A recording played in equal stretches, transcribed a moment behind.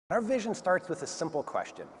Our vision starts with a simple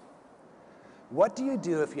question. What do you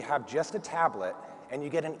do if you have just a tablet and you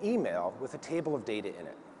get an email with a table of data in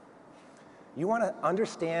it? You want to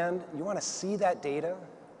understand, you want to see that data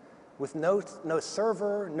with no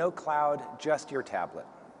server, no cloud, just your tablet.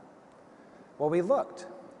 Well, we looked,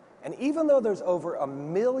 and even though there's over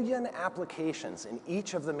 1 million applications in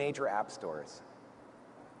each of the major app stores,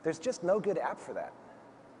 there's just no good app for that.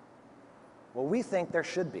 Well, we think there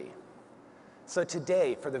should be. So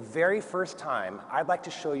today, for the very first time, I'd like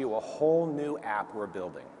to show you a whole new app we're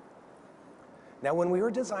building. Now, when we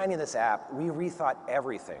were designing this app, we rethought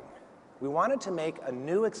everything. We wanted to make a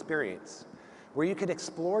new experience where you could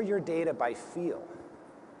explore your data by feel.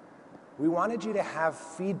 We wanted you to have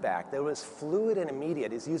feedback that was fluid and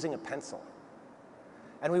immediate as using a pencil.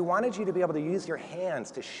 And we wanted you to be able to use your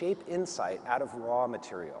hands to shape insight out of raw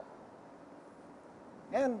material.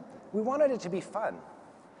 And we wanted it to be fun.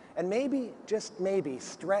 And maybe, just maybe,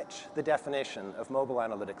 stretch the definition of mobile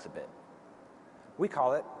analytics a bit. We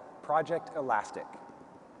call it Project Elastic.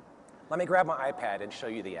 Let me grab my iPad and show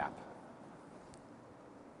you the app.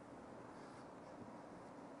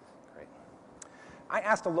 Great. I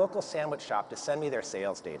asked a local sandwich shop to send me their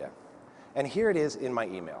sales data. And here it is in my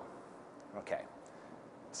email. OK.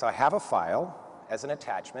 So I have a file as an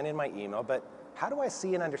attachment in my email, but how do I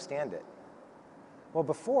see and understand it? Well,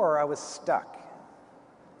 before I was stuck.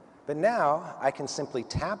 But now I can simply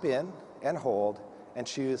tap in and hold and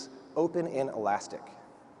choose Open in Elastic.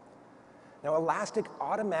 Now, Elastic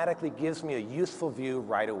automatically gives me a useful view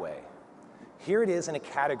right away. Here it is in a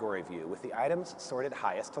category view with the items sorted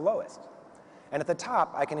highest to lowest. And at the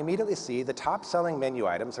top, I can immediately see the top selling menu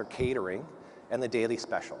items are catering and the daily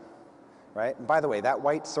special. Right? And by the way, that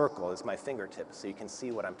white circle is my fingertip, so you can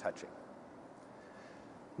see what I'm touching.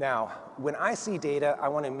 Now, when I see data, I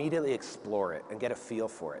want to immediately explore it and get a feel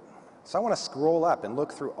for it. So I want to scroll up and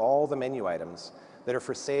look through all the menu items that are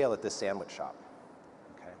for sale at this sandwich shop.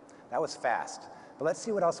 Okay? That was fast, but let's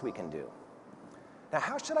see what else we can do. Now,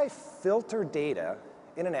 how should I filter data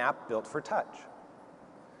in an app built for touch?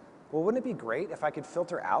 Well, wouldn't it be great if I could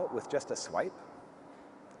filter out with just a swipe?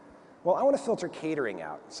 Well, I want to filter catering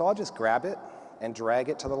out, so I'll just grab it and drag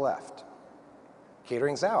it to the left.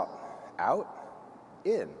 Catering's out,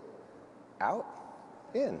 in, out,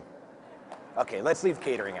 in. OK, let's leave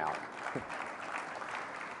catering out.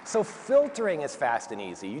 So filtering is fast and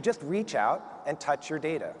easy. You just reach out and touch your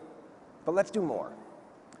data. But let's do more.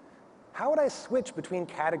 How would I switch between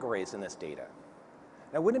categories in this data?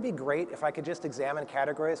 Now, wouldn't it be great if I could just examine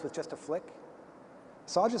categories with just a flick?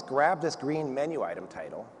 So I'll just grab this green menu item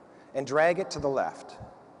title and drag it to the left.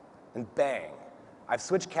 And bang, I've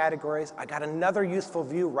switched categories. I got another useful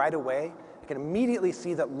view right away. I can immediately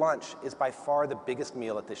see that lunch is by far the biggest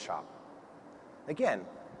meal at this shop. Again,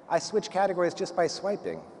 I switch categories just by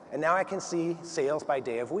swiping, and now I can see sales by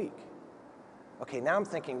day of week. OK, now I'm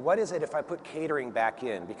thinking, what is it if I put catering back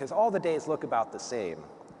in? Because all the days look about the same.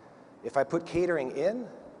 If I put catering in,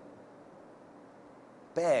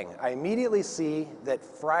 bang, I immediately see that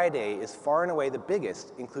Friday is far and away the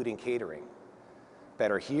biggest, including catering.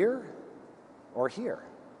 Better here or here?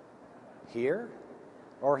 Here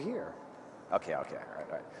or here? OK, all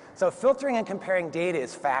right. So filtering and comparing data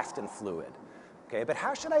is fast and fluid. OK, but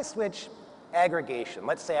how should I switch aggregation?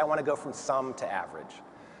 Let's say I want to go from sum to average.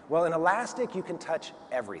 Well, in Elastic, you can touch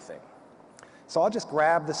everything. So I'll just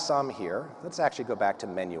grab the sum here. Let's actually go back to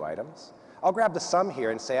menu items. I'll grab the sum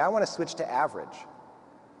here and say, I want to switch to average.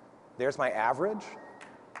 There's my average.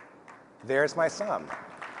 There's my sum.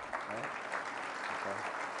 Right? Okay.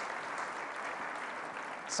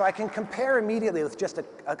 So I can compare immediately with just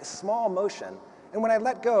a small motion. And when I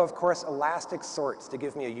let go, of course, Elastic sorts to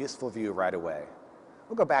give me a useful view right away.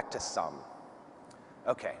 We'll go back to sum.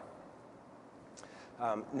 OK.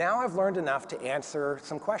 Now I've learned enough to answer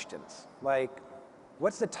some questions, like,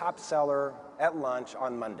 what's the top seller at lunch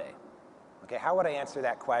on Monday? OK, how would I answer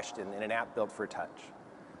that question in an app built for touch?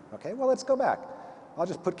 OK, well, let's go back. I'll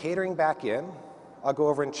just put catering back in. I'll go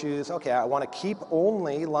over and choose, OK, I want to keep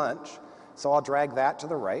only lunch, so I'll drag that to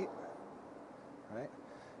the right.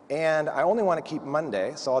 And I only want to keep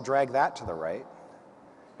Monday, so I'll drag that to the right.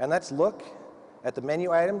 And let's look at the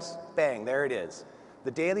menu items. Bang, there it is. The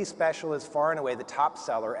daily special is far and away the top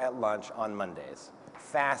seller at lunch on Mondays.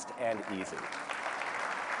 Fast and easy.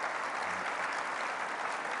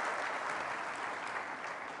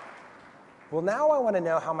 Well, now I want to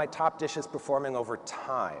know how my top dish is performing over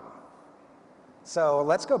time. So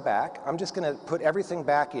let's go back. I'm just going to put everything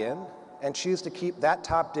back in and choose to keep that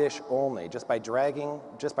top dish only just by dragging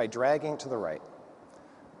to the right.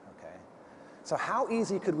 Okay. So how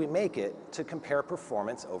easy could we make it to compare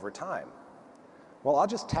performance over time? Well, I'll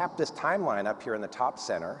just tap this timeline up here in the top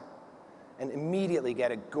center and immediately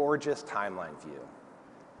get a gorgeous timeline view.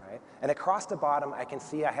 Right? And across the bottom, I can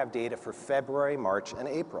see I have data for February, March, and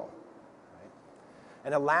April. Right?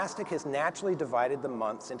 And Elastic has naturally divided the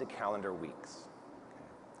months into calendar weeks. Okay.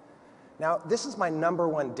 Now, this is my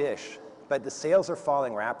 #1 dish, but the sales are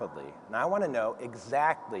falling rapidly, and I want to know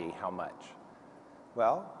exactly how much.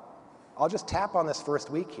 Well, I'll just tap on this first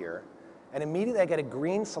week here, and immediately I get a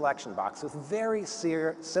green selection box with very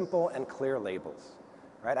simple and clear labels.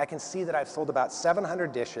 Right? I can see that I've sold about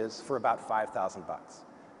 700 dishes for about $5,000.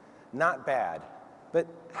 Not bad, but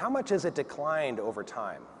how much has it declined over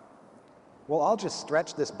time? Well, I'll just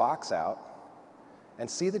stretch this box out and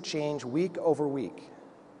see the change week over week.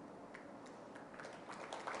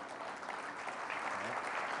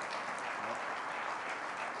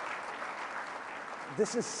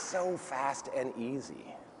 This is so fast and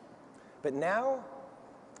easy. But now,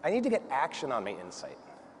 I need to get action on my insight.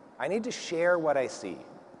 I need to share what I see.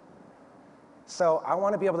 So I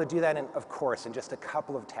want to be able to do that, of course, in just a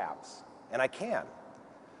couple of taps. And I can.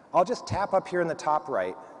 I'll just tap up here in the top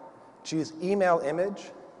right, choose Email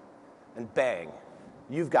Image, and bang,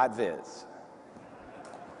 you've got Viz.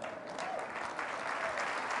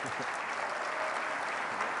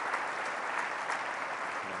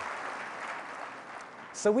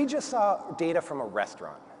 So we just saw data from a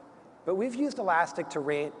restaurant. But we've used Elastic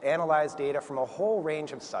to analyze data from a whole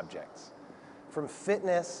range of subjects, from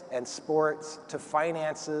fitness and sports to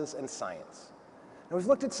finances and science. And we've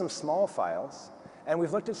looked at some small files, and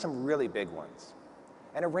we've looked at some really big ones.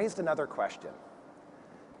 And it raised another question.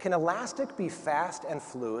 Can Elastic be fast and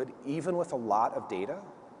fluid even with a lot of data?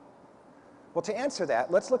 Well, to answer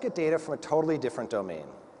that, let's look at data from a totally different domain.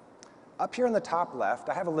 Up here in the top left,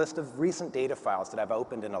 I have a list of recent data files that I've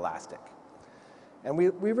opened in Elastic. And we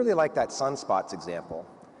really like that sunspots example.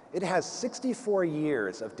 It has 64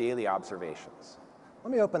 years of daily observations.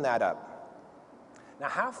 Let me open that up. Now,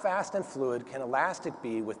 how fast and fluid can Elastic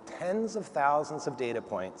be with tens of thousands of data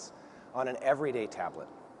points on an everyday tablet?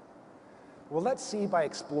 Well, let's see by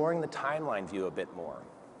exploring the timeline view a bit more.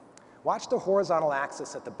 Watch the horizontal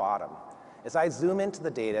axis at the bottom as I zoom into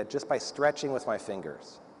the data just by stretching with my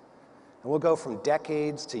fingers. And we'll go from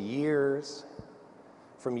decades to years,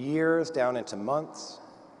 from years down into months,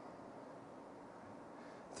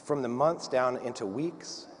 from the months down into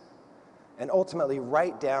weeks, and ultimately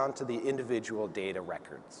right down to the individual data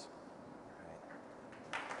records.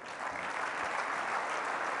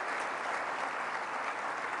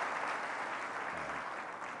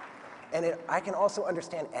 And I can also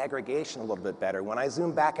understand aggregation a little bit better. When I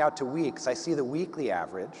zoom back out to weeks, I see the weekly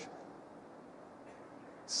average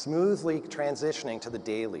smoothly transitioning to the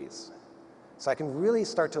dailies. So I can really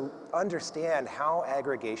start to understand how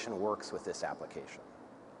aggregation works with this application.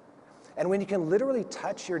 And when you can literally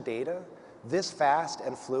touch your data this fast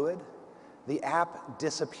and fluid, the app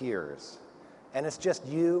disappears. And it's just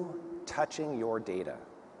you touching your data.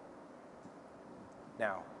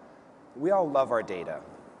 Now, we all love our data.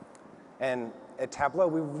 And at Tableau,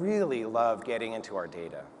 we really love getting into our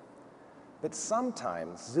data. But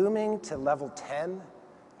sometimes zooming to level 10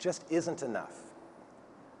 just isn't enough.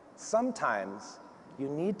 Sometimes you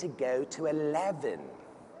need to go to 11.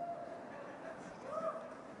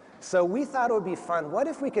 So we thought it would be fun. What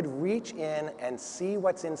if we could reach in and see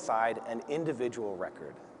what's inside an individual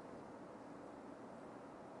record?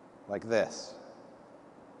 Like this.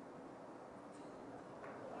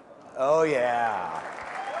 Oh, yeah.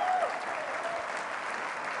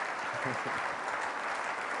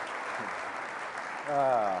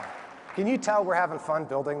 Can you tell we're having fun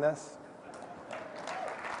building this?